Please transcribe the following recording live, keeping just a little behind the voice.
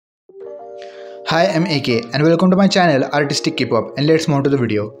Hi, I'm AK and welcome to my channel Artistic Kpop, and let's move on to the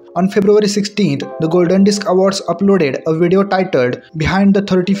video. On February 16th, the Golden Disc Awards uploaded a video titled Behind the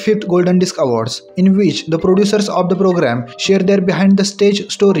 35th Golden Disc Awards, in which the producers of the program share their behind the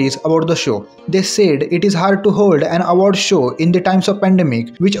stage stories about the show. They said it is hard to hold an award show in the times of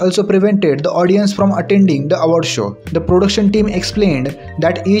pandemic, which also prevented the audience from attending the award show. The production team explained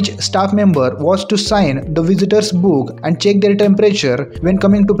that each staff member was to sign the visitor's book and check their temperature when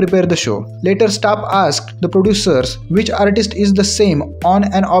coming to prepare the show. Later, staff asked the producers which artist is the same on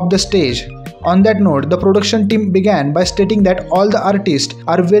and off the stage. On that note, the production team began by stating that all the artists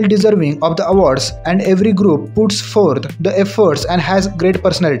are well deserving of the awards and every group puts forth the efforts and has great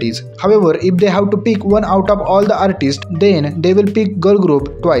personalities. However, if they have to pick one out of all the artists, then they will pick girl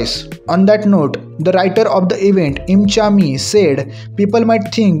group twice. On that note, the writer of the event, Im Cha-mi, said people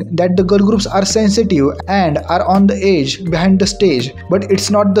might think that the girl groups are sensitive and are on the edge behind the stage, but it's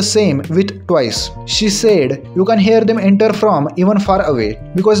not the same with Twice. She said you can hear them enter from even far away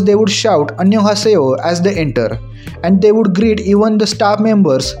because they would shout "Annyeonghaseyo" as they enter, and they would greet even the staff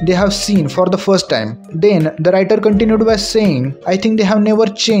members they have seen for the first time. Then the writer continued by saying, I think they have never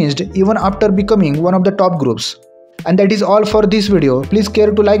changed even after becoming one of the top groups. And that is all for this video. Please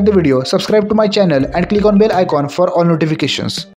care to like the video, subscribe to my channel and click on bell icon for all notifications.